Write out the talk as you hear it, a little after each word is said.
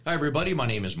Hi, everybody. My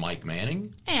name is Mike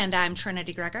Manning. And I'm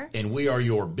Trinity Greger. And we are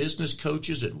your business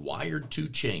coaches at Wired to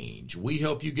Change. We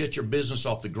help you get your business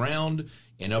off the ground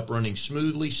and up running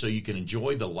smoothly so you can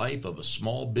enjoy the life of a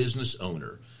small business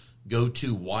owner. Go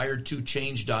to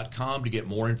wiredtochange.com to get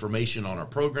more information on our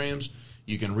programs.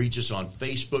 You can reach us on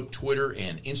Facebook, Twitter,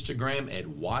 and Instagram at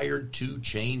Wired to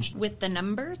Change. With the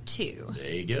number 2. There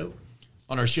you go.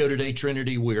 On our show today,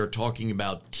 Trinity, we are talking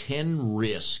about 10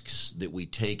 risks that we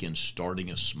take in starting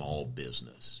a small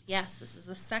business. Yes, this is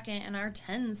the second in our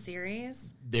 10 series.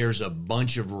 There's a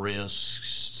bunch of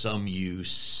risks. Some you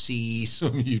see,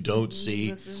 some you don't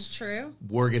see. This is true.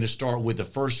 We're going to start with the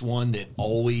first one that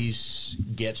always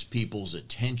gets people's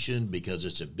attention because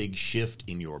it's a big shift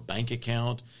in your bank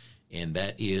account, and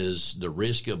that is the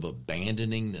risk of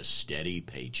abandoning the steady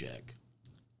paycheck.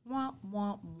 Wah,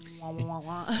 wah, wah, wah,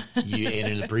 wah. And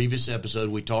in the previous episode,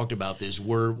 we talked about this.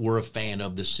 We're a fan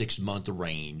of the 6-month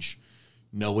range,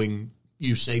 knowing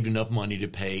you saved enough money to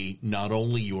pay not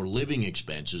only your living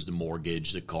expenses, the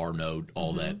mortgage, the car note,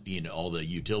 all that, all the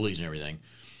utilities and everything,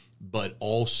 but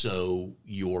also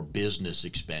your business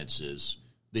expenses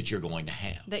that you're going to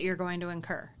have. That you're going to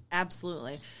incur.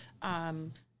 Absolutely.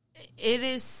 It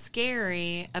is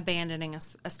scary abandoning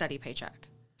a steady paycheck.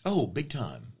 Oh, big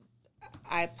time.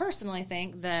 I personally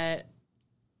think that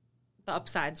the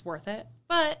upside's worth it,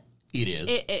 but it is.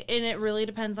 And it really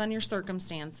depends on your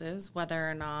circumstances, whether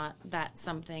or not that's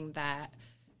something that,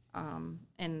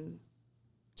 and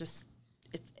just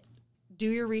do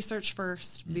your research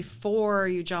first before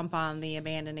you jump on the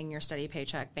abandoning your steady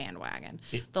paycheck bandwagon.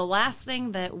 The last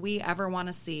thing that we ever want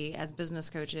to see as business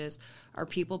coaches are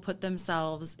people put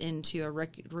themselves into a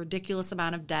ridiculous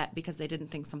amount of debt because they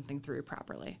didn't think something through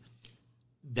properly.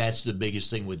 That's the biggest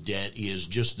thing with debt is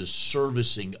just the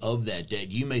servicing of that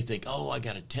debt. You may think, I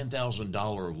got a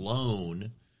 $10,000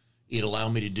 loan. It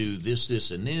allowed me to do this, this,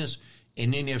 and this.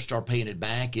 And then you have to start paying it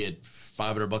back at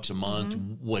 $500 a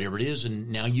month, whatever it is.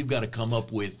 And now you've got to come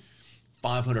up with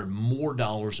 $500 more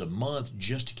a month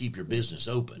just to keep your business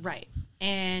open. Right.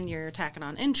 And you're tacking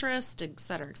on interest, et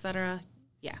cetera, et cetera.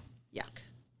 Yeah. Yuck.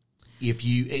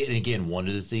 And again, one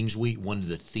of the themes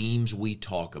we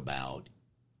talk about,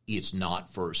 it's not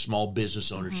for small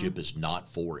business ownership. It's not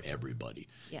for everybody.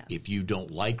 Yes. If you don't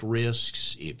like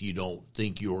risks, if you don't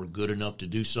think you're good enough to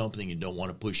do something and don't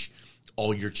want to push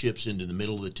all your chips into the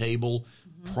middle of the table,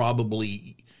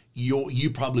 probably you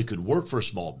probably could work for a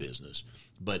small business,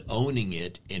 but owning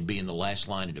it and being the last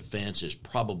line of defense is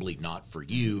probably not for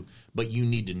you. But you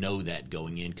need to know that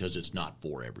going in because it's not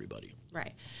for everybody.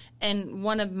 Right. And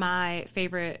one of my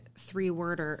favorite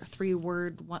three-word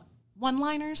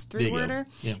one-liners, three-worder,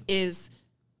 is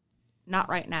not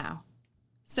right now.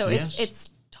 So it's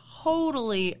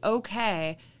totally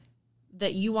okay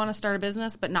that you want to start a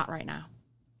business, but not right now.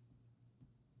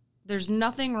 There's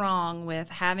nothing wrong with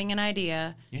having an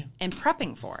idea and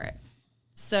prepping for it.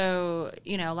 So,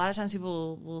 a lot of times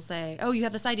people will say, you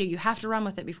have this idea, you have to run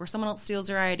with it before someone else steals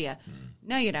your idea.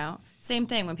 No, you don't. Same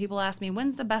thing when people ask me,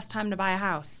 when's the best time to buy a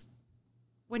house?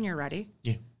 When you're ready.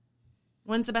 Yeah.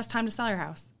 When's the best time to sell your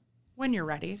house? When you're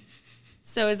ready.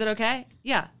 So is it okay?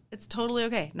 Yeah, it's totally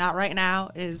okay. Not right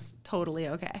now is totally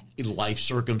okay. In life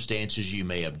circumstances, you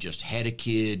may have just had a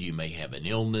kid, you may have an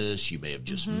illness, you may have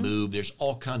just moved. There's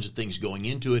all kinds of things going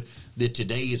into it that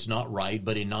today it's not right,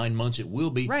 but in 9 months it will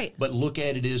be. Right. But look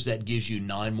at it as that gives you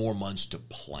 9 more months to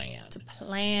plan.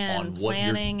 On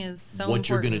Planning is so important. What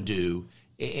you're going to do,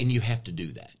 and you have to do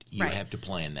that. You have to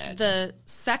plan that. The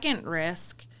second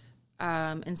risk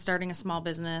in starting a small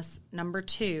business, number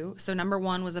 2. So number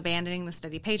 1 was abandoning the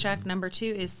steady paycheck. Number 2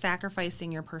 is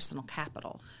sacrificing your personal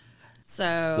capital.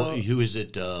 So who is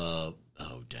it? Dang,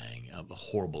 I'm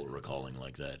horrible at recalling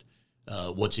like that.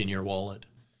 What's in your wallet?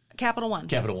 Capital One.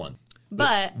 Capital One.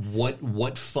 But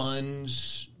what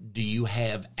funds do you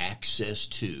have access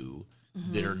to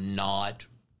that are not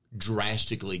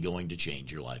drastically going to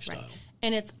change your lifestyle? Right.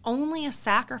 And it's only a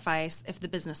sacrifice if the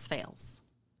business fails.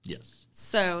 Yes.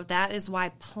 So that is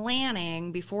why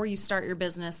planning before you start your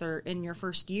business or in your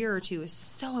first year or two is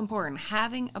so important.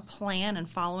 Having a plan and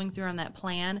following through on that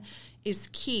plan is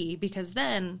key, because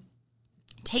then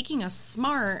taking your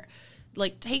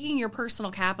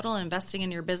personal capital and investing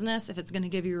in your business, if it's going to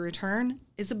give you a return,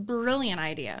 is a brilliant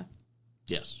idea.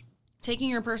 Yes. Taking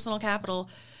your personal capital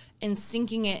and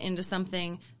sinking it into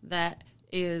something that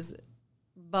is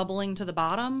bubbling to the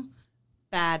bottom,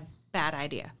 bad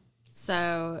idea.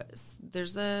 So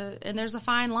there's a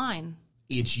fine line.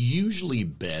 It's usually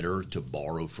better to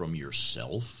borrow from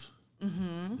yourself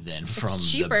than from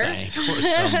the bank or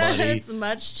somebody. It's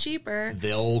much cheaper.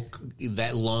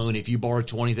 That loan, if you borrow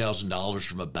 $20,000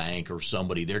 from a bank or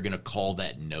somebody, they're going to call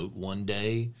that note one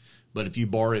day. But if you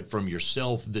borrow it from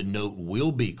yourself, the note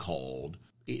will be called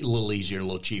a little easier, a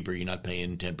little cheaper. You're not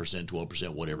paying 10%, 12%,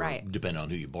 whatever, depending on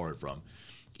who you borrow it from.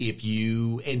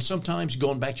 And sometimes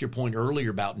going back to your point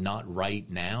earlier about not right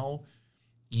now,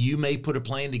 you may put a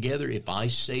plan together. If I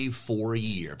save for a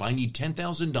year, if I need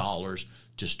 $10,000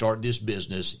 to start this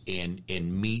business and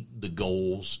meet the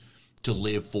goals to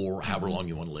live for however long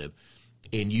you want to live,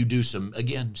 and you do some,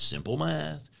 again, simple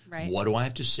math. Right. What do I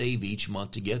have to save each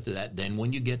month to get to that? Then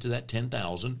when you get to that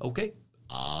 $10,000, okay,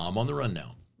 I'm on the run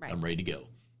now. Right. I'm ready to go.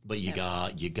 But you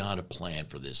got to plan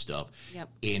for this stuff. Yep.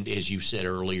 And as you said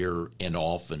earlier and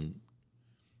often,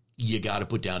 you got to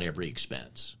put down every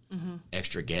expense.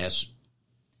 Extra gas,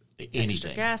 anything.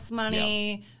 Extra gas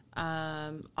money,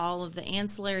 all of the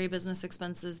ancillary business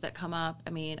expenses that come up. I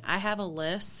mean, I have a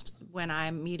list when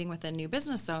I'm meeting with a new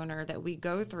business owner that we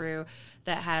go through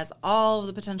that has all of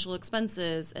the potential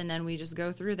expenses, and then we just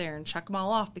go through there and check them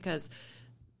all off, because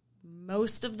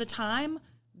most of the time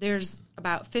there's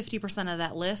about 50% of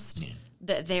that list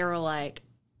that they were like,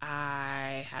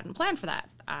 I hadn't planned for that.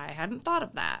 I hadn't thought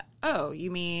of that. Oh, you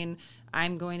mean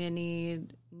I'm going to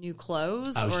need new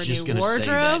clothes or a new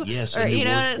wardrobe? Yes, or, you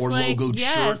know, it's or like, logoed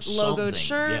shirts. Logoed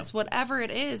shirts, whatever it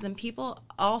is. And people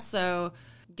also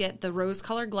get the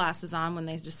rose-colored glasses on when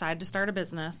they decide to start a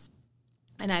business.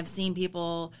 And I've seen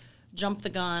people jump the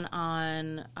gun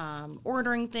on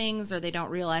ordering things, or they don't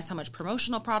realize how much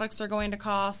promotional products are going to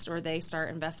cost, or they start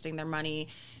investing their money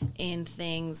in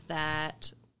things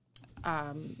that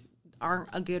aren't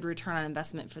a good return on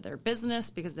investment for their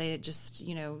business, because they just,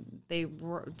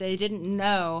 they didn't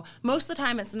know. Most of the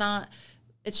time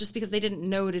it's just because they didn't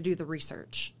know to do the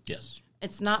research. Yes.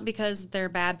 It's not because they're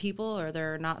bad people or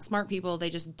they're not smart people. They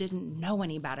just didn't know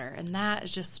any better. And that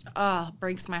is just,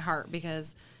 breaks my heart,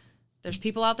 because there's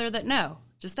people out there that know.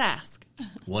 Just ask.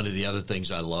 One of the other things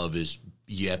I love is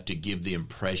you have to give the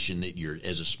impression that you're,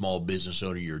 as a small business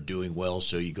owner, you're doing well.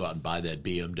 So you go out and buy that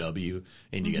BMW,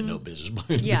 and you got no business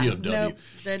buying a BMW. Nope,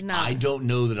 did not. I don't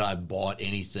know that I bought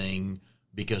anything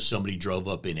because somebody drove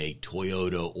up in a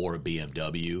Toyota or a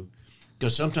BMW.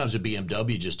 Because sometimes a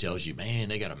BMW just tells you, man,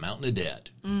 they got a mountain of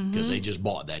debt because they just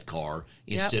bought that car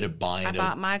instead of buying I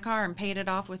bought my car and paid it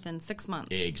off within 6 months.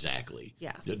 Exactly.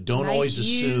 Yes. Don't always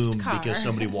assume because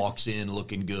somebody walks in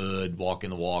looking good,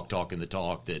 walking the walk, talking the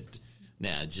talk,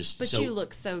 that, just. But you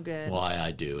look so good. Why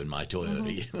I do in my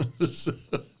Toyota.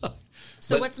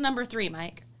 So what's number 3,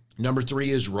 Mike? Number 3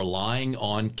 is relying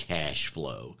on cash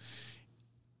flow.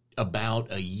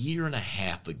 About a year and a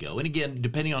half ago, and again,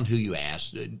 depending on who you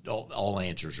ask, all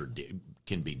answers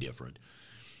can be different.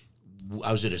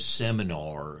 I was at a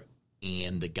seminar,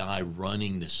 and the guy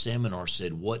running the seminar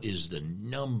said, what is the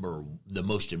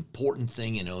most important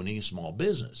thing in owning a small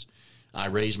business? I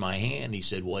raised my hand. He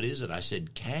said, what is it? I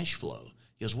said, cash flow.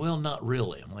 He goes, well, not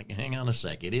really. I'm like, hang on a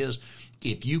sec. It is.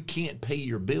 If you can't pay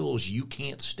your bills, you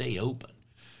can't stay open.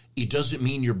 It doesn't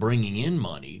mean you're bringing in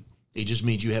money. It just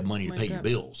means you have money to pay your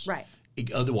bills. Right.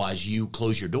 Otherwise, you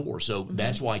close your door. So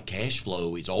that's why cash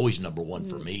flow is always number one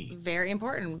for me. Very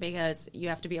important, because you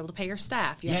have to be able to pay your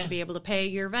staff. You have to be able to pay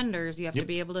your vendors. You have to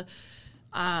be able to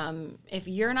if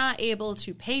you're not able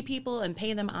to pay people and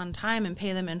pay them on time and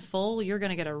pay them in full, you're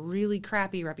going to get a really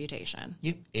crappy reputation.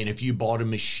 Yep. And if you bought a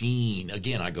machine,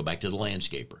 again, I go back to the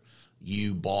landscaper.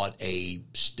 You bought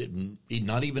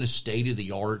not even a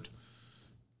state-of-the-art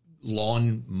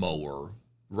lawn mower,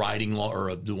 riding lawn,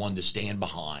 or the one to stand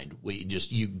behind.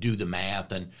 You do the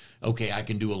math, and okay, I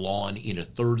can do a lawn in a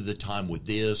third of the time with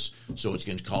this, so it's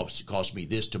going to cost me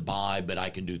this to buy, but I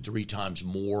can do 3 times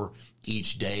more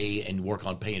each day and work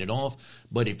on paying it off.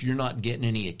 But if you're not getting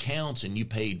any accounts and you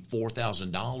paid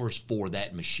 $4,000 for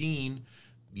that machine,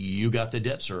 you got the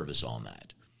debt service on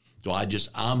that. So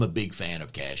I'm a big fan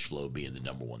of cash flow being the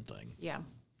number one thing. Yeah.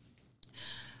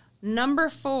 Number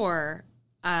 4,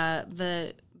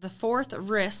 the fourth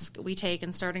risk we take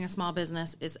in starting a small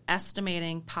business is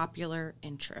estimating popular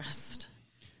interest.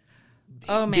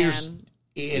 Oh, man.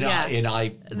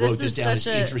 I wrote this down as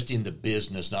interest in the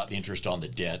business, not interest on the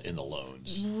debt and the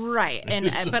loans. Right.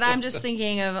 But I'm just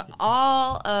thinking of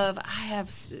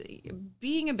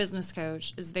being a business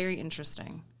coach is very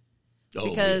interesting.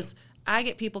 Because I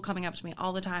get people coming up to me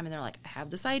all the time, and they're like, I have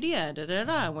this idea,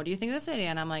 what do you think of this idea?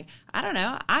 And I'm like, I don't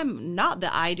know. I'm not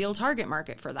the ideal target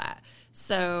market for that.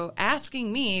 So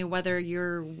asking me whether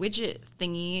your widget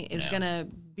thingy is going to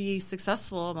be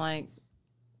successful, I'm like,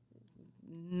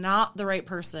 not the right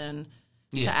person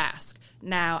to ask.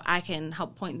 Now, I can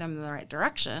help point them in the right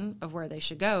direction of where they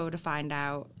should go to find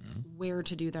out where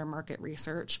to do their market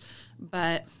research.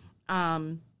 But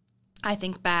I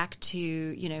think back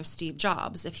to, Steve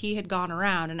Jobs. If he had gone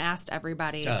around and asked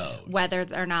everybody whether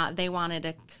or not they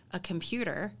wanted a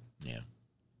computer,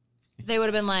 they would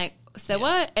have been like,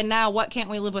 what? And now what can't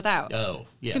we live without? Oh,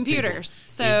 yeah. Computers.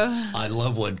 I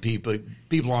love when people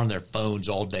are on their phones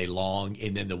all day long,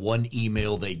 and then the one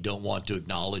email they don't want to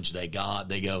acknowledge they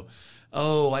go,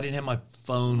 oh, I didn't have my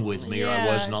phone with me, or I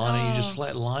wasn't on it. You just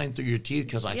flat line through your teeth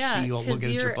because I see you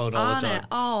looking at your phone all the time. It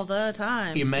all the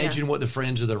time. Imagine what the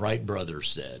Friends of the Wright brothers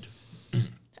said.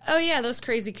 Oh, yeah, those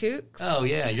crazy kooks. Oh,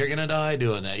 yeah, you're going to die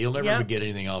doing that. You'll never get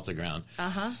anything off the ground.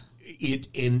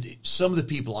 And some of the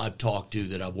people I've talked to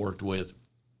that I've worked with,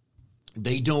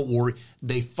 they don't worry.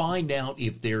 They find out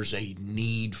if there's a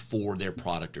need for their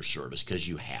product or service because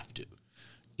you have to.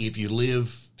 If you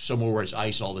live somewhere where it's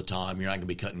ice all the time, you're not going to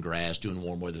be cutting grass, doing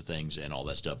warm weather things and all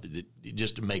that stuff.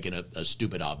 Just making a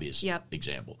stupid, obvious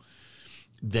example.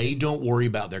 They don't worry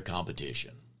about their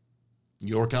competition.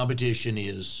 Your competition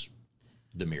is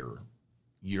the mirror.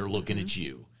 You're looking at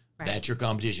you. Right. That's your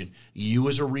competition. You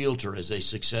as a realtor, as a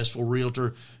successful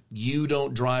realtor, you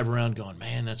don't drive around going,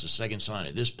 man, that's a second sign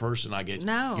of this person I get.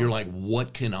 No. You're like,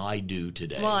 what can I do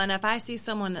today? Well, and if I see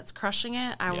someone that's crushing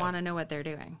it, I want to know what they're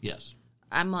doing. Yes.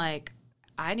 I'm like,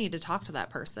 I need to talk to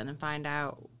that person and find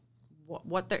out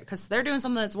what they're, because they're doing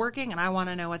something that's working, and I want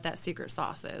to know what that secret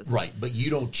sauce is. Right, but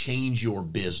you don't change your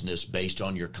business based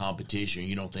on your competition.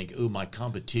 You don't think, oh, my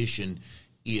competition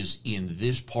is in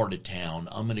this part of town.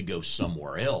 I'm going to go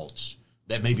somewhere else.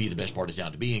 That may be the best part of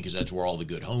town to be in because that's where all the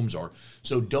good homes are.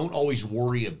 So don't always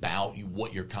worry about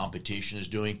what your competition is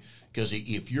doing, because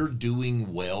if you're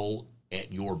doing well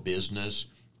at your business,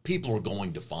 people are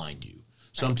going to find you.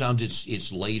 Sometimes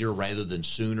it's later rather than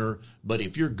sooner, but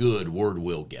if you're good, word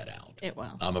will get out. It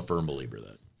will. I'm a firm believer of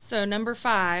that. So number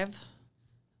 5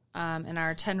 in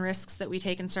our 10 risks that we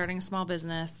take in starting a small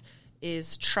business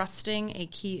is trusting a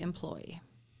key employee.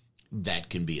 That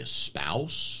can be a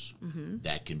spouse.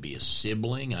 That can be a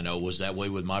sibling. I know it was that way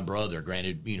with my brother.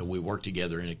 Granted, we worked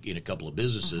together in a couple of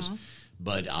businesses,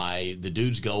 but the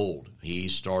dude's gold. He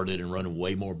started and running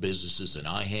way more businesses than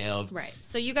I have. Right.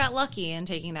 So you got lucky in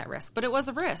taking that risk, but it was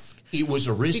a risk. It was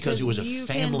a risk because it was a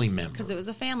family member. Because it was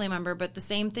a family member, but the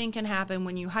same thing can happen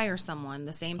when you hire someone.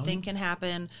 The same thing can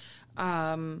happen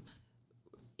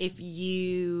if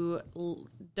you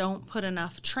don't put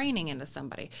enough training into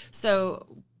somebody. So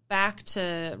back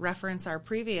to reference our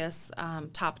previous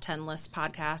top 10 list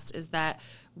podcast is that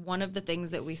one of the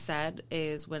things that we said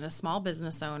is when a small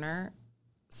business owner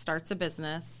starts a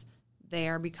business, they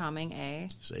are becoming a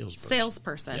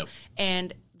salesperson. Yep.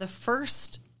 And the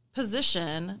first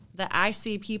position that I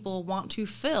see people want to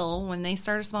fill when they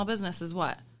start a small business is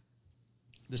what?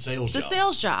 The sales job. The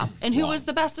sales job. And who was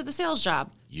the best at the sales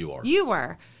job? You are. You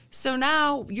were. So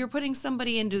now you're putting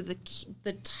somebody into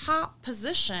the top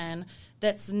position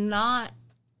that's not,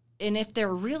 and if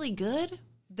they're really good,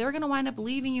 they're going to wind up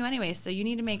leaving you anyway. So you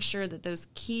need to make sure that those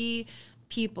key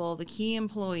people, the key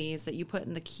employees that you put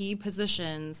in the key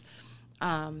positions,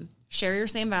 share your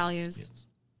same values. Yes.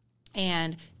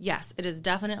 And yes, it is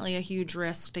definitely a huge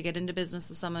risk to get into business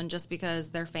with someone just because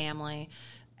they're family.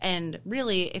 And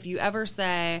really, if you ever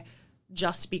say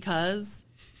just because,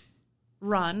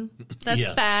 run.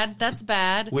 That's bad. That's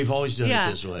bad. We've always done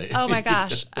it this way. Oh my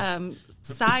gosh.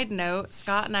 Side note,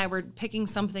 Scott and I were picking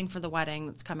something for the wedding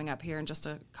that's coming up here in just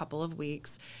a couple of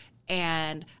weeks.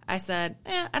 And I said,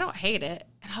 I don't hate it.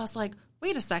 And I was like,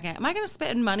 wait a second. Am I going to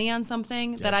spend money on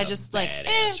something that I just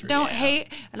don't hate?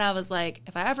 And I was like,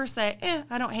 if I ever say,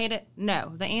 I don't hate it,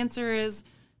 no. The answer is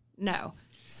no.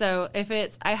 So if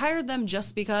it's, I hired them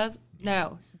just because,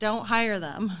 no, don't hire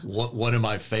them. One of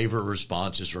my favorite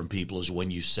responses from people is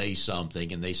when you say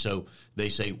something and they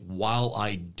say, while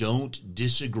I don't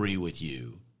disagree with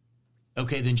you,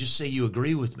 okay, then just say you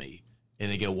agree with me.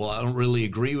 And they go, well, I don't really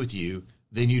agree with you.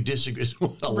 Then you disagree.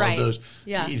 I love those.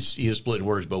 Yeah. You split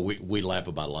words, but we laugh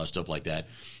about a lot of stuff like that.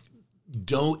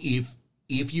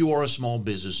 If you are a small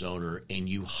business owner and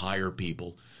you hire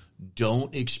people,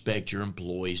 don't expect your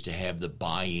employees to have the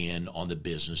buy-in on the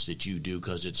business that you do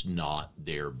because it's not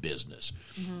their business.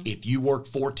 Mm-hmm. If you work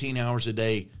 14 hours a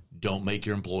day, don't make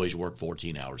your employees work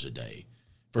 14 hours a day.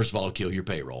 First of all, kill your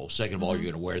payroll. Second of all, you're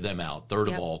going to wear them out. Third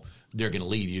of all, they're going to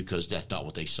leave you because that's not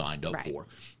what they signed up for.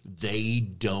 They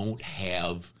don't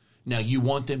have – now, you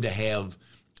want them to have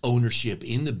ownership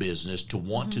in the business to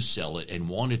want to sell it and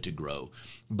want it to grow,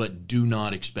 but do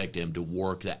not expect them to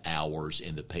work the hours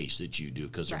and the pace that you do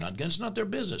because they're not – it's not their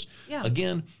business. Yeah.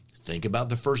 Again, Think about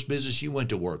the first business you went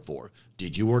to work for.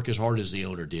 Did you work as hard as the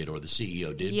owner did or the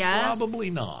CEO did? Yes. Probably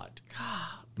not. God,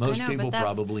 Most people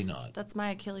probably not. That's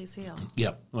my Achilles heel.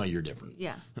 Yep. Well, you're different.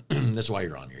 Yeah. That's why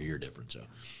you're on here. You're different. So,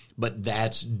 but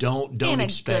don't in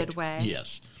expect. In a good way.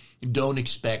 Yes. Don't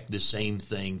expect the same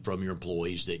thing from your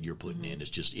employees that you're putting in.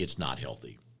 It's not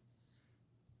healthy.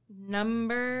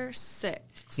 Number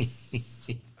 6.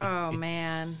 Oh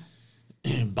man.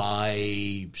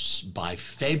 By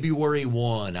February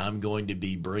 1, I'm going to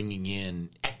be bringing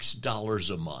in X dollars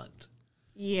a month.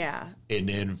 Yeah. And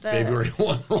then February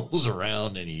 1 rolls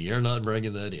around and you're not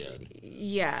bringing that in.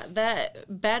 Yeah. That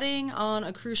betting on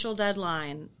a crucial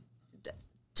deadline,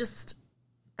 just,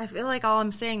 I feel like all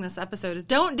I'm saying this episode is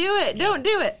don't do it. Yeah. Don't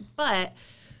do it. But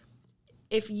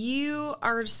if you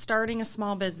are starting a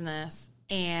small business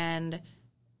and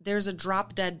there's a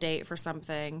drop dead date for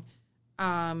something,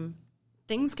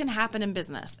 things can happen in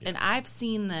business. Yeah. And I've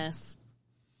seen this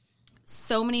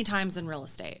so many times in real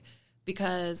estate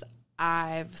because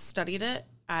I've studied it.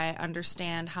 I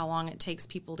understand how long it takes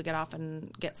people to get off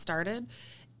and get started.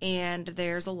 And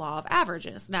there's a law of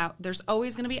averages. Now, there's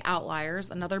always going to be outliers.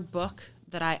 Another book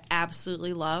that I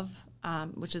absolutely love,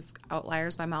 which is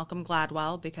Outliers by Malcolm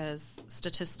Gladwell, because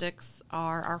statistics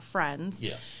are our friends.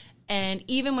 Yes. And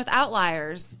even with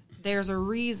outliers, there's a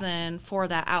reason for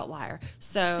that outlier.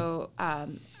 So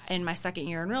in my second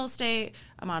year in real estate,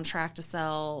 I'm on track to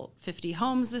sell 50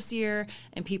 homes this year.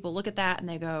 And people look at that and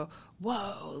they go,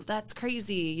 whoa, that's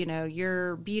crazy. You know,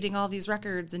 you're beating all these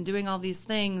records and doing all these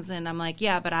things. And I'm like,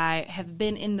 yeah, but I have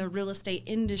been in the real estate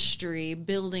industry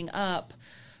building up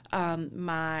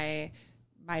my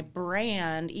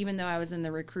brand. Even though I was in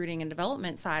the recruiting and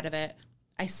development side of it,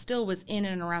 I still was in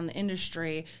and around the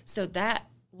industry. So that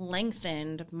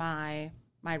lengthened my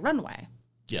runway.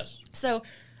 Yes. So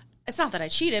it's not that I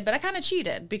cheated, but I kind of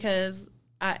cheated because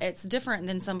it's different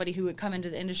than somebody who would come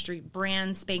into the industry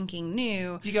brand spanking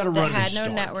new. You got a running running had no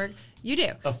start. Network. You do.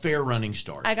 A fair running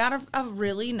start. I got a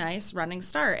really nice running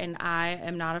start, and I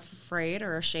am not afraid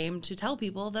or ashamed to tell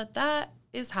people that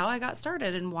is how I got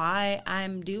started and why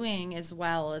I'm doing as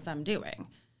well as I'm doing.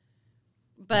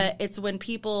 But it's when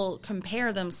people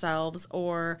compare themselves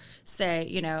or say,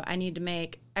 you know, I need to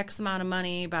make X amount of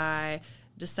money by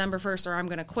December 1st or I'm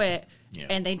going to quit. Yeah.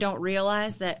 And they don't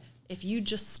realize that if you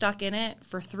just stuck in it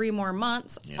for 3 more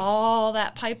months, all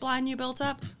that pipeline you built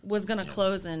up was going to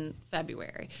close in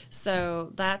February.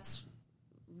 So that's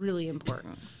really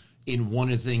important. And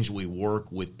one of the things we work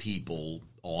with people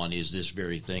on is this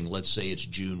very thing. Let's say it's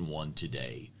June 1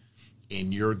 today.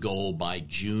 And your goal by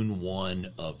June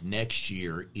 1 of next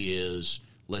year is,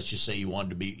 let's just say you wanted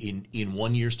to be, in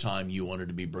 1 year's time, you wanted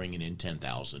to be bringing in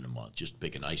 $10,000 a month. Just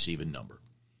pick a nice even number.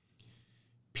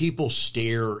 People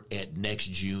stare at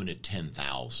next June at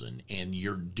 $10,000, and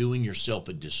you're doing yourself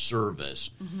a disservice.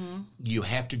 Mm-hmm. You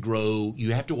have to grow.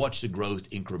 You have to watch the growth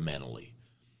incrementally.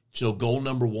 So goal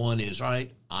number 1 is, all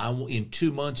right, in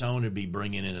 2 months, I want to be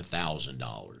bringing in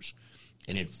 $1,000.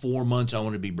 And in 4 months, I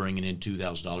want to be bringing in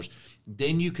 $2,000.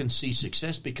 Then you can see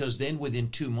success, because then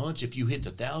within 2 months, if you hit the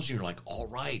 1,000, you're like, all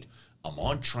right, I'm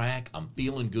on track. I'm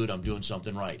feeling good. I'm doing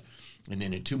something right. And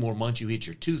then in 2 more months, you hit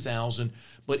your 2,000.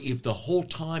 But if the whole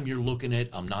time you're looking at,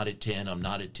 I'm not at 10, I'm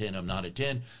not at 10, I'm not at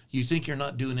 10, you think you're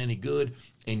not doing any good,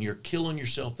 and you're killing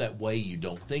yourself that way. You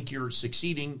don't think you're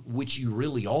succeeding, which you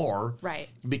really are. Right.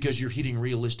 Because you're hitting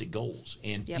realistic goals.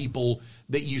 And people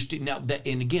that used to, now that,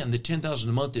 and again, the 10,000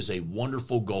 a month is a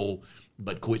wonderful goal,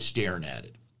 but quit staring at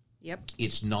it. Yep.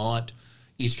 It's not,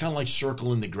 it's kind of like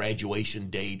circling the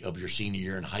graduation date of your senior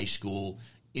year in high school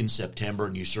in September,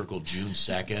 and you circle June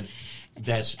 2nd.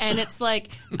 And it's like,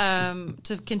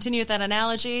 to continue with that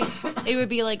analogy, it would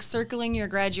be like circling your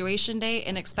graduation date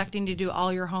and expecting to do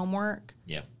all your homework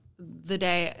the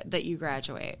day that you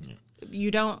graduate. Yeah.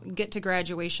 You don't get to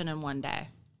graduation in one day.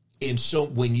 And so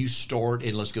when you start,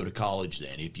 and let's go to college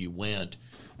then, if you went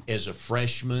as a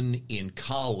freshman in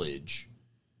college,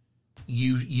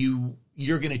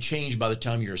 you're going to change by the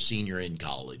time you're a senior in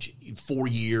college. 4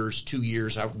 years, 2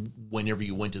 years, whenever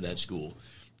you went to that school.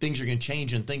 Things are going to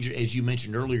change, and things, as you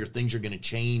mentioned earlier, things are going to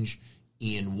change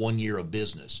in 1 year of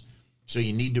business. So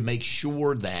you need to make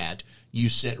sure that you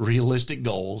set realistic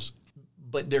goals,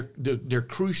 but they're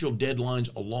crucial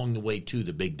deadlines along the way to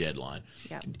the big deadline.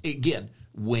 Yep. Again,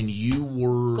 when you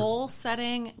were goal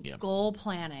setting, goal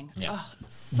planning. Oh,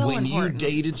 it's so when important. You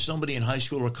dated somebody in high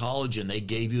school or college and they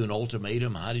gave you an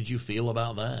ultimatum, how did you feel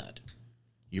about that?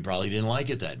 You probably didn't like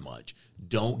it that much.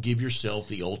 Don't give yourself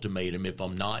the ultimatum. If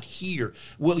I'm not here,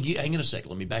 well, hang on a second.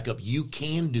 Let me back up. You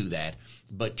can do that,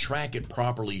 but track it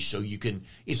properly so you can.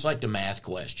 It's like the math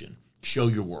question. Show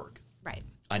your work. Right.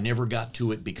 I never got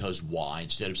to it because why?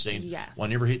 Instead of saying, yes. well, I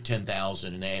never hit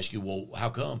 10,000, and they ask you, well, how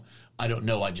come? I don't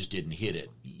know. I just didn't hit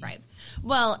it. Right.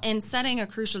 Well, in setting a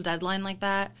crucial deadline like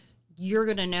that, you're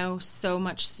going to know so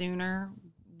much sooner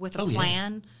with a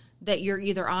plan that you're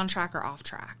either on track or off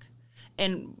track.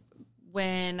 And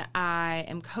when I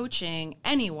am coaching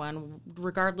anyone,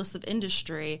 regardless of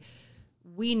industry,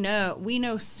 we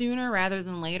know sooner rather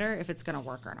than later if it's going to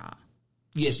work or not.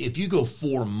 Yes, if you go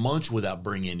 4 months without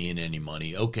bringing in any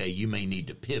money, okay, you may need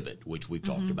to pivot, which we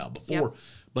talked about before. Yep.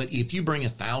 But if you bring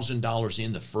 $1,000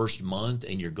 in the first month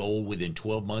and your goal within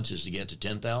 12 months is to get to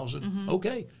 10,000,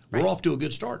 okay, we're off to a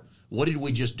good start. What did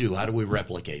we just do? How do we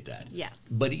replicate that? Yes.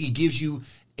 But it gives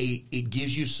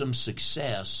you some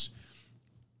success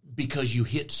because you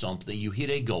hit something, you hit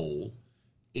a goal,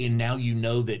 and now you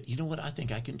know that, you know what, I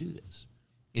think I can do this.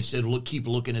 Instead of keep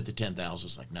looking at the 10,000,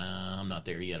 it's like, nah, I'm not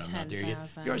there yet. I'm not there yet.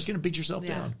 You're always going to beat yourself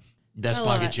down. That's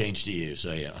pocket change to you.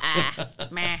 So yeah.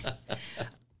 Meh.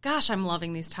 Gosh, I'm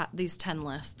loving these 10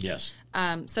 lists. Yes.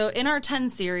 So in our 10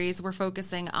 series, we're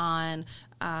focusing on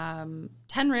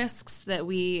 10 risks that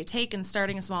we take in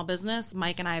starting a small business.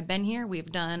 Mike and I have been here. We've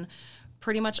done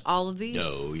pretty much all of these.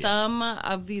 Some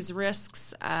of these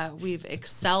risks we've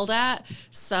excelled at.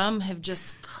 Some have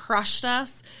just crushed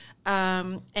us.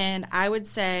 And I would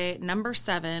say number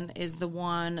 7 is the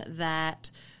one that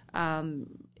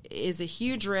is a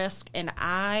huge risk, and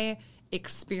I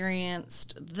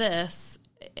experienced this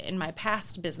in my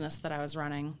past business that I was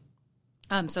running.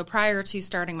 So prior to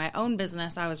starting my own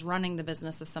business, I was running the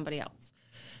business of somebody else,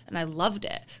 and I loved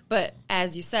it. But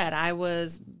as you said, I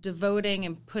was devoting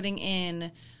and putting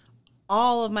in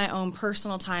all of my own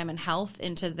personal time and health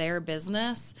into their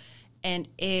business, and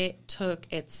it took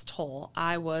its toll.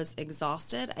 I was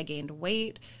exhausted. I gained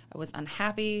weight. I was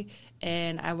unhappy.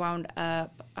 And I wound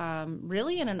up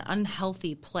really in an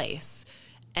unhealthy place.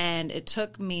 And it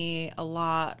took me a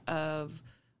lot of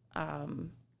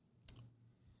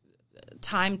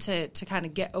time to kind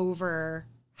of get over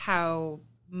how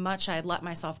much I'd let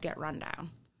myself get run down.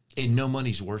 And no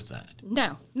money's worth that.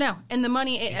 No. And the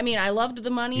money, I mean, I loved the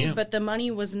money, but the money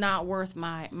was not worth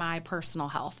my personal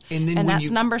health. And that's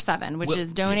number 7, which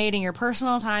is donating your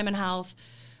personal time and health.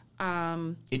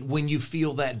 When you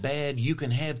feel that bad, you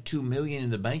can have $2 million in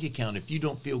the bank account. If you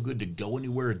don't feel good to go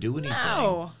anywhere or do anything.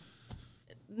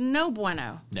 No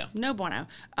bueno. No bueno.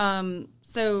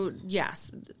 So, yes,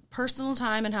 personal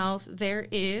time and health, there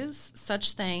is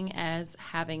such thing as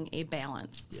having a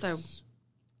balance. Yes. So,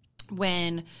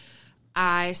 when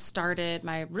I started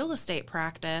my real estate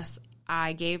practice,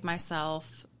 I gave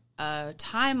myself a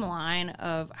timeline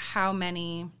of how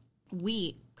many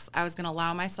weeks I was going to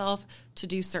allow myself to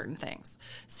do certain things.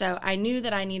 So I knew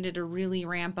that I needed to really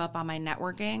ramp up on my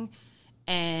networking,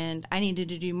 and I needed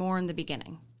to do more in the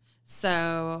beginning.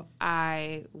 So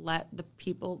I let the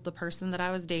person that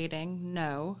I was dating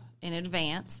know in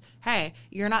advance, hey,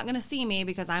 you're not going to see me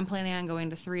because I'm planning on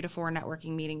going to 3 to 4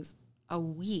 networking meetings a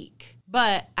week.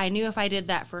 But I knew if I did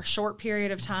that for a short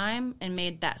period of time and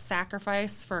made that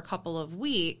sacrifice for a couple of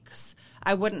weeks,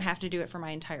 I wouldn't have to do it for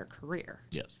my entire career.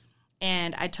 Yes.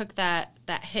 And I took that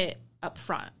hit up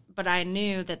front, but I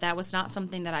knew that was not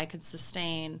something that I could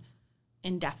sustain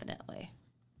indefinitely.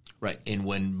 Right. And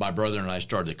when my brother and I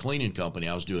started the cleaning company,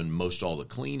 I was doing most all the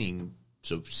cleaning.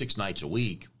 So 6 nights a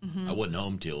week, I wasn't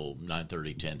home till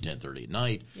 9:30, 10:30 at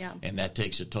night. Yeah. And that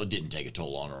didn't take a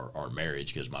toll on our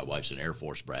marriage because my wife's an Air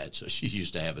Force brat, so she's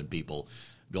used to having people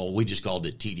go. We just called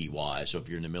it TDY. So if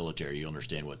you're in the military, you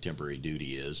understand what temporary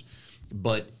duty is.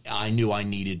 But I knew I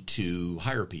needed to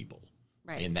hire people.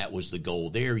 Right. And that was the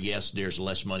goal there. Yes, there's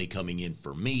less money coming in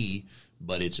for me,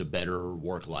 but it's a better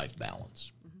work-life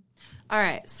balance. All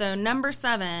right, so number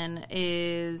 7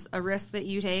 is a risk that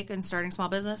you take in starting small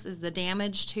business is the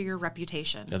damage to your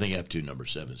reputation. I think I have 2 number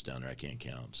 7s down there. I can't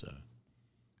count, so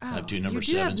I have 2 number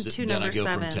 7s. Then I go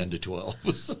from 10 to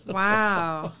 12.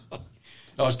 Wow.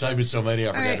 I was typing so many,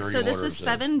 I forgot to reorder. So this is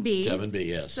 7B. 7B,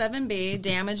 yes. 7B,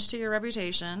 damage to your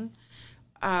reputation.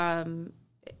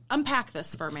 Unpack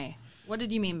this for me. What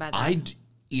did you mean by that?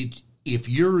 If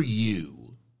you're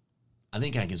you, I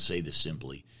think I can say this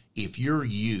simply. If you're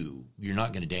you, you're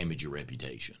not going to damage your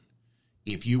reputation.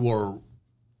 If you're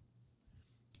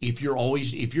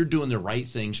doing the right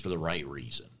things for the right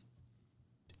reason,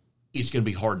 it's going to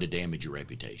be hard to damage your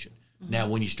reputation. Mm-hmm. Now,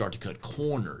 when you start to cut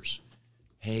corners,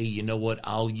 hey, you know what?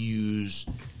 I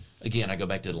go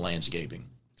back to the landscaping.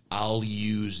 I'll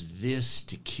use this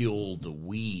to kill the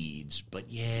weeds, but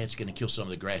it's going to kill some of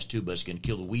the grass too, but it's going to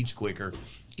kill the weeds quicker.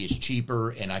 It's cheaper,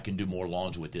 and I can do more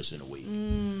lawns with this in a week.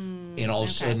 And all of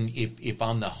a sudden, if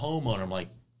I'm the homeowner, I'm like,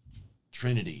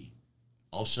 Trinity,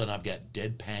 all of a sudden I've got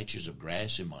dead patches of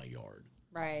grass in my yard.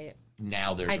 Right.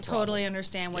 Now there's I totally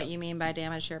understand what you mean by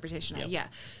damage to reputation. Yeah.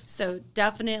 So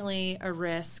definitely a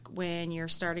risk when you're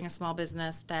starting a small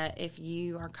business that if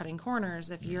you are cutting corners,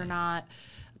 if you're not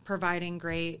providing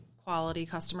great quality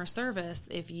customer service,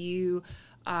 if you,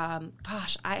 I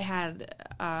had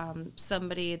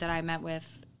somebody that I met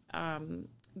with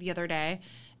the other day,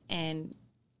 and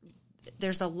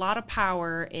there's a lot of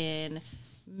power in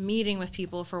meeting with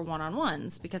people for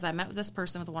one-on-ones, because I met with this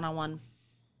person with a one-on-one,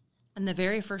 and the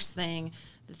very first thing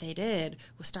that they did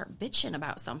was start bitching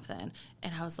about something.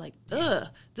 And I was like, ugh,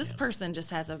 this person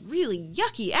just has a really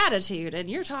yucky attitude, and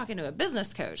you're talking to a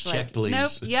business coach. Check, like, please.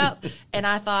 Nope, yep. And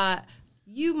I thought,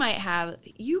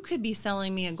 you could be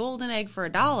selling me a golden egg for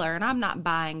 $1, and I'm not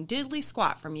buying diddly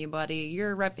squat from you, buddy.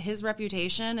 His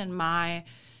reputation in my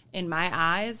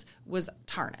eyes was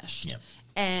tarnished. Yep.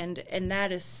 And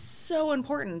that is so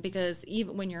important, because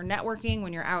even when you're networking,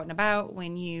 when you're out and about,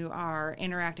 when you are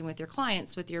interacting with your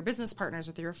clients, with your business partners,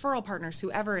 with your referral partners,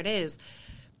 whoever it is,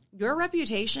 your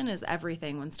reputation is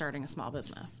everything when starting a small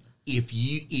business. If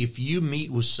you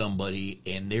meet with somebody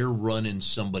and they're running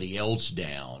somebody else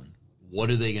down, what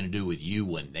are they going to do with you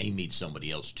when they meet somebody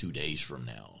else 2 days from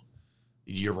now?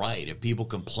 You're right. If people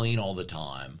complain all the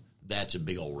time, that's a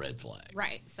big old red flag.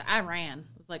 Right. So I ran.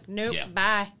 I was like, nope,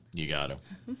 bye. You got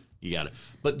to.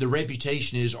 But the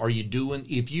reputation is,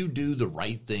 if you do the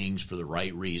right things for the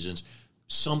right reasons,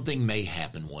 something may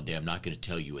happen one day. I'm not going to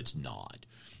tell you it's not.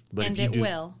 But and if you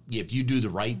will. If you do the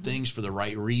right things for the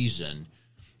right reason,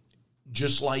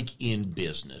 just like in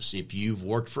business, if you've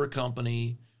worked for a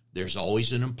company, there's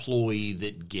always an employee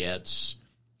that gets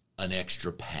an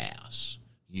extra pass.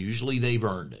 Usually they've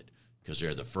earned it because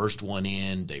they're the first one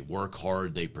in, they work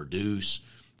hard, they produce.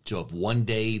 So if one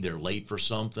day they're late for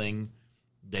something,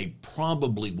 they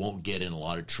probably won't get in a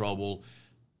lot of trouble,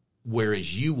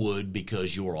 whereas you would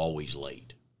because you're always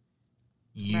late.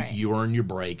 You earn your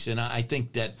breaks. And I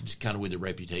think that's kind of with the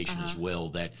reputation as well,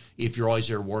 that if you're always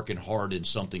there working hard and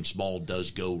something small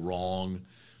does go wrong,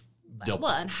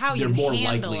 and how you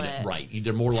handle it.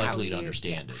 They're more likely to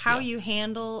understand it. How you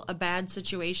handle a bad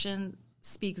situation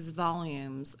speaks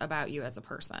volumes about you as a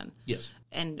person. Yes.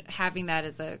 And having that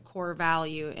as a core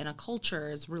value in a culture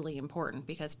is really important,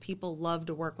 because people love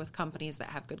to work with companies that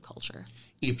have good culture.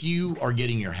 If you are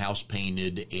getting your house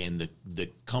painted and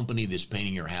the company that's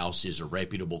painting your house is a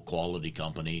reputable quality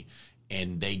company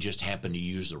and they just happen to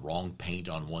use the wrong paint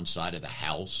on one side of the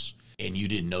house, and you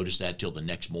didn't notice that till the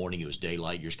next morning, it was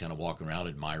daylight, you're just kind of walking around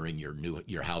admiring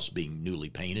your house being newly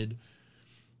painted,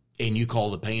 and you call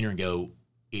the painter and go,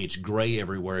 it's gray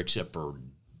everywhere except for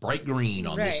bright green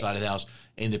on this side of the house.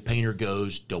 And the painter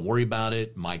goes, don't worry about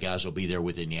it. My guys will be there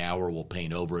within the hour. We'll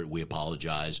paint over it. We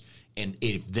apologize. And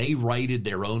if they righted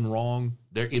their own wrong,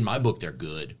 in my book, they're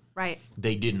good. Right.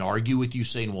 They didn't argue with you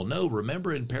saying, well, no,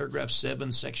 remember in paragraph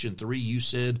 7, section 3, you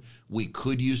said we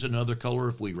could use another color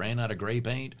if we ran out of gray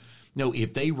paint. No,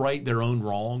 if they right their own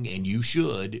wrong, and you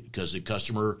should, because the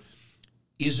customer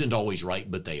isn't always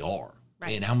right, but they are.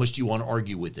 Right. And how much do you want to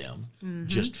argue with them? Mm-hmm.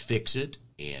 Just fix it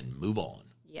and move on.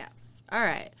 Yes. All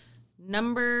right.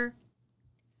 Number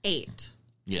 8.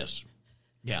 Yes.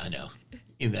 Yeah, I know.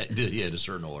 In a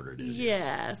certain order it is.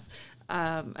 Yes.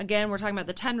 Again, we're talking about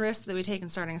the 10 risks that we take in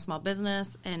starting a small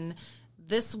business. And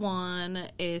this one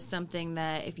is something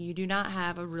that if you do not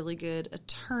have a really good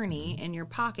attorney in your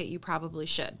pocket, you probably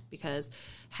should. Because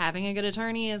having a good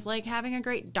attorney is like having a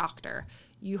great doctor.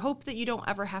 You hope that you don't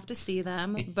ever have to see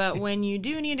them, but when you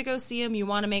do need to go see them, you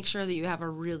want to make sure that you have a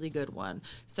really good one.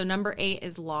 So number 8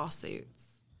 is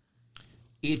lawsuits.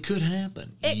 It could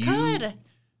happen. It could.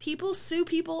 People sue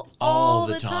people all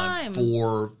the time.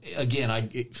 For, again,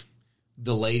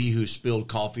 the lady who spilled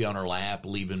coffee on her lap,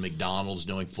 leaving McDonald's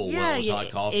knowing full well it was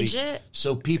hot coffee.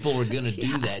 So people are going to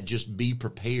do that. Just be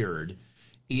prepared.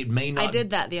 It may not. I did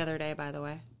that the other day, by the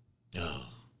way. Oh.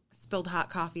 Spilled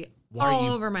hot coffee all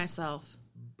over myself.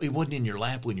 It wasn't in your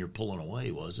lap when you're pulling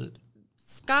away, was it?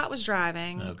 Scott was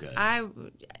driving. Okay.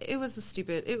 It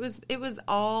was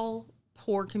all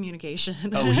poor communication.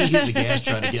 Oh, he hit the gas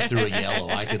trying to get through a yellow.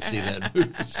 I could see that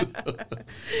move.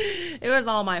 It was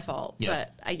all my fault. Yeah.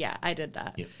 But I did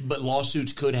that. Yeah. But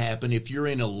lawsuits could happen if you're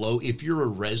if you're a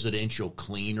residential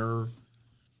cleaner.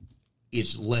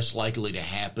 It's less likely to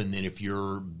happen than if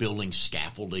you're building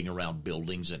scaffolding around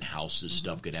buildings and houses.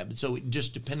 Stuff could happen. So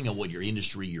just depending on what your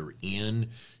industry you're in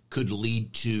could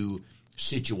lead to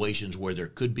situations where there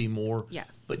could be more.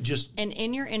 Yes. But and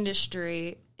in your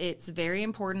industry, it's very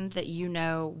important that you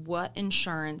know what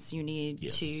insurance you need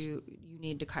to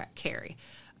carry.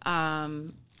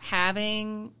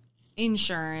 Having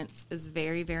insurance is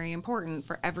very, very important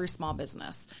for every small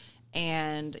business.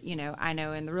 And, you know, I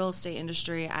know in the real estate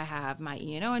industry, I have my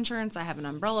E&O insurance, I have an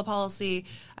umbrella policy,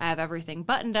 I have everything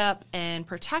buttoned up and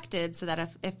protected so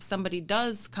that if somebody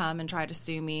does come and try to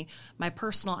sue me, my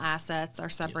personal assets are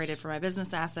separated from my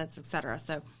business assets, et cetera.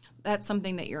 So that's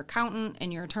something that your accountant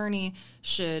and your attorney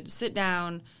should sit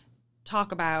down,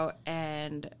 talk about,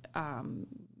 and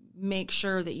make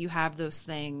sure that you have those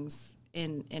things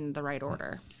in the right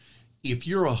order. If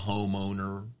you're a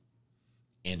homeowner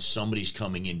and somebody's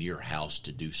coming into your house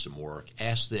to do some work,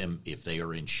 ask them if they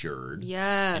are insured.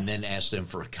 Yes. And then ask them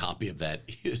for a copy of that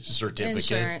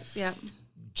certificate. Insurance, yep.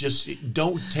 Just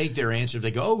don't take their answer if they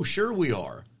go, oh, sure we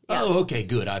are. Yep. Oh, okay,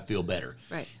 good, I feel better.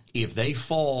 Right. If they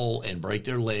fall and break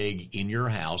their leg in your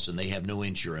house and they have no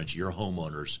insurance, your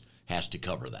homeowners has to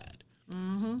cover that.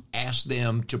 Mm-hmm. Ask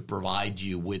them to provide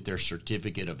you with their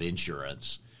certificate of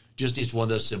insurance. Just it's one of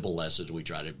those simple lessons we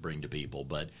try to bring to people,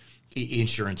 but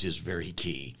insurance is very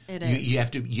key. It is. You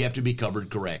have to be covered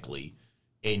correctly,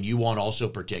 and you want to also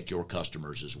protect your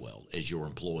customers as well as your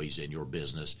employees and your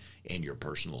business and your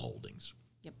personal holdings.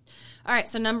 Yep. All right,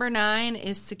 so number 9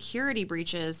 is security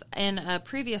breaches. In a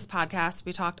previous podcast,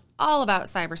 we talked all about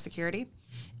cybersecurity.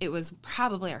 It was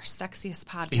probably our sexiest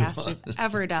podcast we've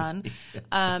ever done.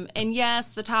 And yes,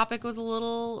 the topic was a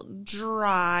little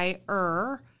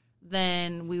drier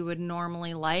than we would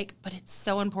normally like, but it's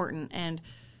so important. And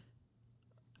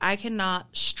I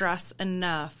cannot stress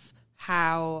enough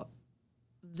how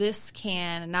this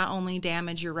can not only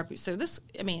damage your reputation. So this,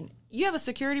 I mean, you have a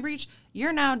security breach,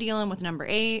 you're now dealing with number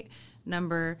 8,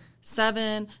 number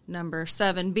 7, number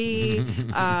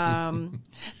 7B,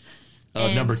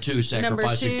 number 2,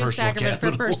 sacrificing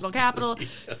personal capital.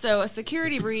 Yeah. So a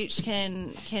security breach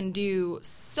can do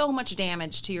so much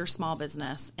damage to your small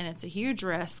business, and it's a huge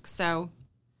risk. So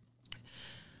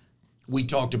we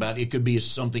talked about it could be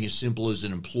something as simple as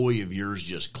an employee of yours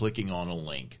just clicking on a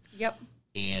link. Yep.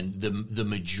 And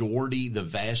the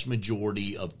vast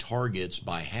majority of targets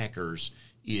by hackers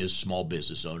is small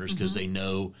business owners because they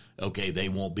know, okay, they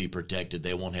won't be protected.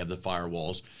 They won't have the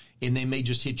firewalls. And they may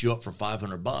just hit you up for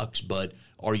 $500, but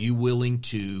are you willing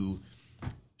to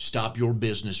stop your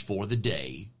business for the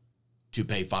day to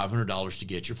pay $500 to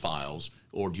get your files,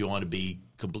 or do you want to be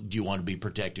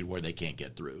protected where they can't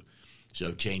get through?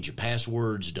 So change your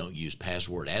passwords. Don't use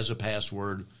password as a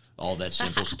password. All that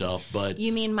simple stuff. But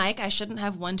you mean, Mike, I shouldn't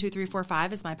have 1, 2, 3, 4,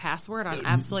 5 as my password on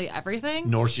absolutely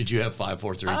everything? Nor should you have 5,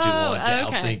 4, 3, 2, 1 to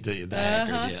outthink the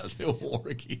hackers. Yeah, it won't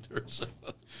work either. So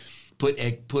put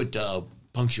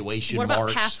punctuation marks. What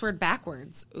about password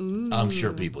backwards? Ooh. I'm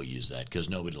sure people use that because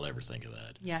nobody will ever think of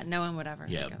that. Yeah, no one would ever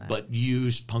think of that. But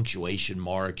use punctuation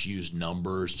marks, use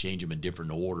numbers, change them in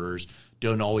different orders.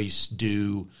 Don't always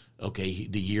do, okay,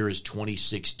 the year is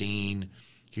 2016.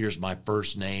 Here's my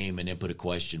first name, and then put a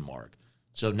question mark.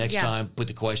 So next time, put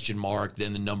the question mark,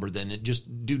 then the number, then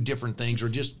just do different things,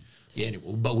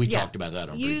 but we talked about that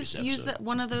on previous episode. Use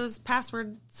one of those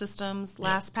password systems.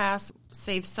 LastPass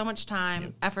saves so much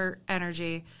time, effort,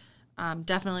 energy.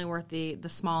 Definitely worth the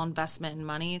small investment in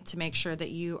money to make sure that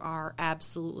you are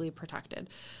absolutely protected.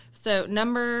 So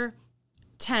number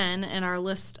 10 in our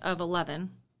list of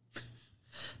 11.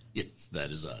 Yes,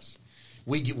 that is us.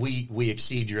 We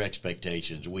exceed your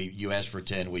expectations. You asked for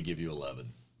 10, we give you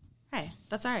 11. Hey,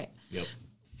 that's all right. Yep.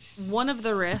 One of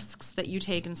the risks that you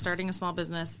take in starting a small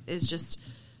business is just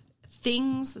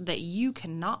things that you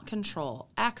cannot control.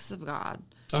 Acts of God.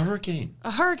 A hurricane.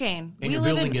 And your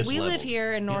building gets leveled. We live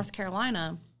here in North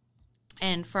Carolina,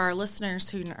 and for our listeners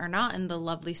who are not in the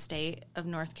lovely state of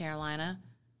North Carolina,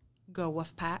 go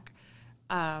Wolfpack.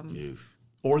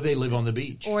 Or they live on the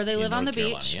beach.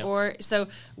 Or so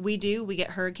we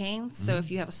get hurricanes. So if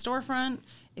you have a storefront,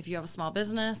 if you have a small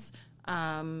business,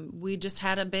 we just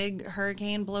had a big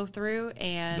hurricane blow through,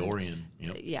 and Dorian.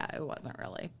 Yep. Yeah, it wasn't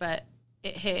really, but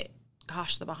it hit,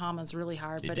 the Bahamas really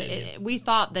hard. But we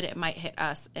thought that it might hit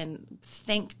us, and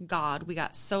thank God we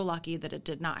got so lucky that it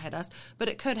did not hit us. But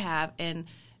it could have, and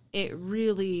it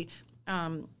really,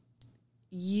 if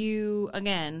you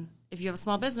have a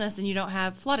small business and you don't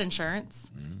have flood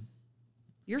insurance,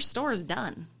 your store is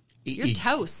done. You're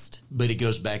toast. But it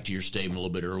goes back to your statement a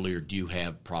little bit earlier. Do you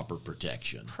have proper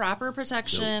protection?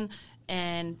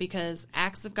 And because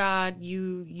acts of God,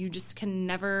 you just can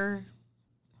never,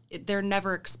 they're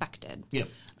never expected. Yeah.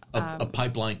 A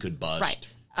pipeline could bust.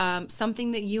 Right.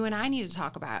 Something that you and I need to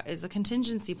talk about is a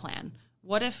contingency plan.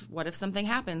 what if something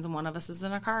happens and one of us is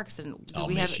in a car accident? I'll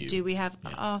miss you. Do we have?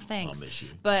 Yeah. Oh, thanks. I'll miss you.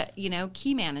 But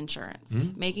key man insurance,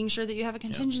 making sure that you have a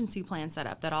contingency plan set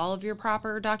up, that all of your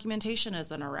proper documentation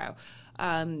is in a row.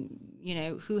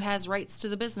 Who has rights to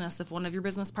the business if one of your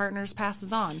business partners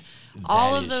passes on.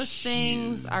 All of those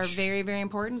things are very, very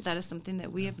important. That is something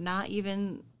that we have not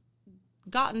even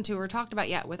gotten to or talked about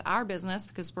yet with our business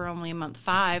because we're only in month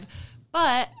 5.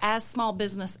 But as small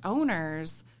business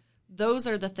owners, those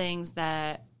are the things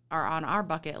that are on our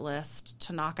bucket list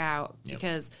to knock out. Yep.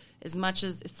 Because as much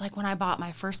as it's like when I bought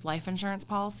my first life insurance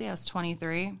policy, I was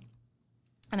 23.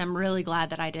 And I'm really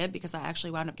glad that I did because I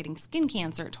actually wound up getting skin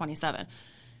cancer at 27.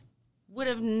 Would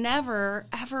have never,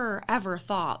 ever, ever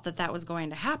thought that was going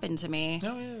to happen to me.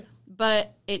 Oh, yeah.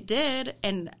 But it did.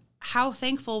 And how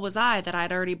thankful was I that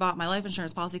I'd already bought my life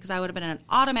insurance policy because I would have been in an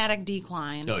automatic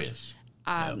decline. Oh, yes.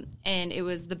 And it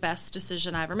was the best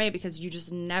decision I ever made because you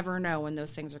just never know when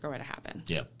those things are going to happen.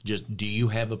 Yeah. Just do you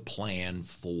have a plan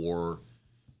for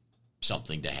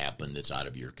something to happen that's out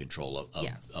of your control?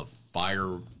 Yes. Of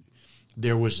fire.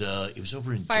 There was it was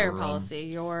over in fire Durham.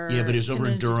 policy. But it was over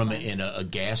in Durham, and a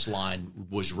gas line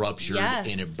was ruptured,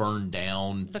 and it burned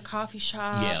down the coffee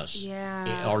shop. Yes.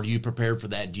 Yeah. Are you prepared for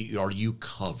that? Are you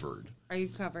covered? Are you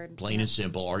covered? Plain and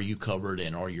simple. Are you covered,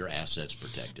 and are your assets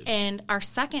protected? And our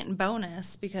second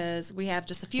bonus, because we have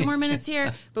just a few more minutes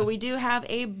here, but we do have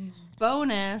a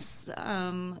bonus.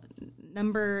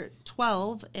 Number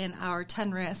 12 in our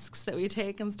 10 risks that we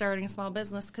take in starting a small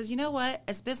business. Because you know what?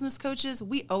 As business coaches,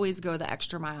 we always go the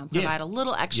extra mile and provide a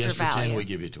little extra value. For 10, we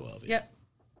give you 12. Yep.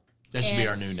 That should be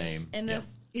our new name. And this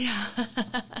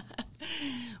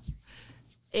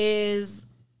is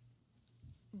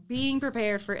being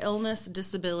prepared for illness,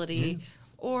 disability,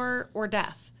 or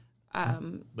death.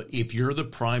 But if you're the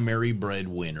primary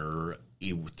breadwinner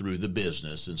through the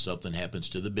business and something happens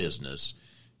to the business,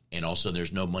 and all of a sudden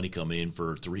there's no money coming in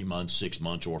for 3 months, 6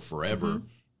 months, or forever,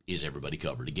 is everybody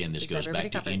covered? Again, this goes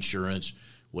back to insurance.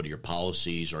 What are your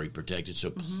policies? Are you protected?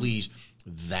 So please,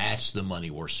 that's the money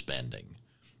we're spending,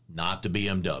 not the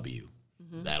BMW.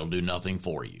 That'll do nothing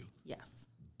for you. Yes.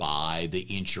 Buy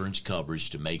the insurance coverage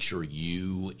to make sure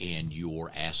you and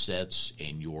your assets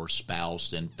and your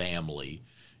spouse and family,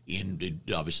 in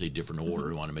obviously a different order,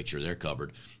 we want to make sure they're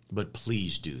covered. But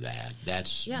please do that.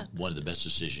 That's one of the best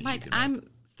decisions you can make. I'm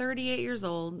 38 years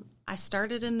old. I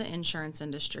started in the insurance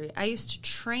industry. I used to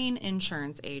train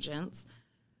insurance agents.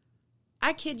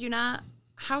 I kid you not,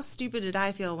 how stupid did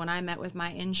I feel when I met with my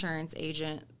insurance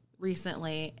agent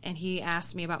recently and he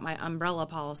asked me about my umbrella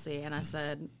policy and I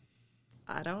said,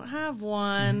 I don't have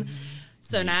one.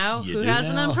 So now, who has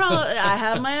an umbrella? I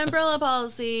have my umbrella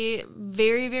policy.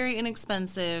 Very, very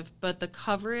inexpensive, but the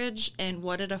coverage and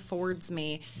what it affords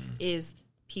me is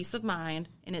peace of mind,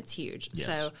 and it's huge. Yes.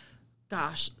 So,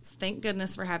 gosh, thank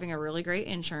goodness for having a really great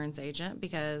insurance agent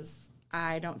because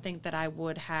I don't think that I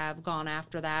would have gone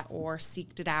after that or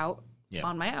seeked it out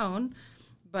on my own.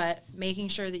 But making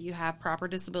sure that you have proper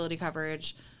disability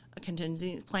coverage, a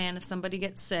contingency plan if somebody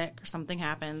gets sick or something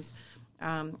happens,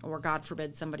 or God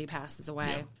forbid somebody passes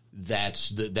away. Yeah.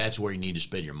 That's where you need to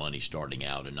spend your money starting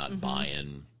out and not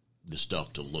buying the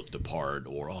stuff to look the part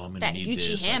or, I'm going to need Gucci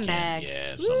this. handbag.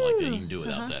 Yeah, something like that. You can do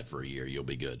without that for a year. You'll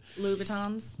be good.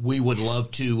 Louboutins. We would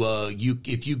love to,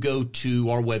 if you go to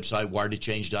our website,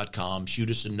 wiredtochange.com,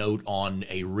 shoot us a note on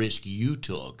a risk you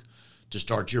took to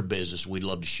start your business. We'd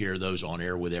love to share those on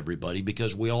air with everybody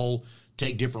because we all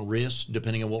take different risks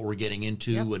depending on what we're getting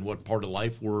into and what part of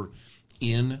life we're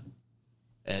in.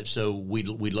 So we'd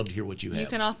love to hear what you have. You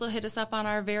can also hit us up on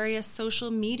our various social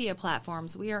media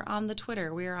platforms. We are on the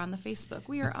Twitter. We are on the Facebook.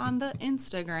 We are on the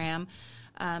Instagram.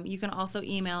 You can also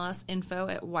email us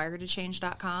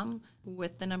info@wiredtochange.com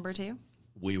with the number 2.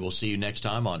 We will see you next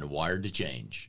time on Wired to Change.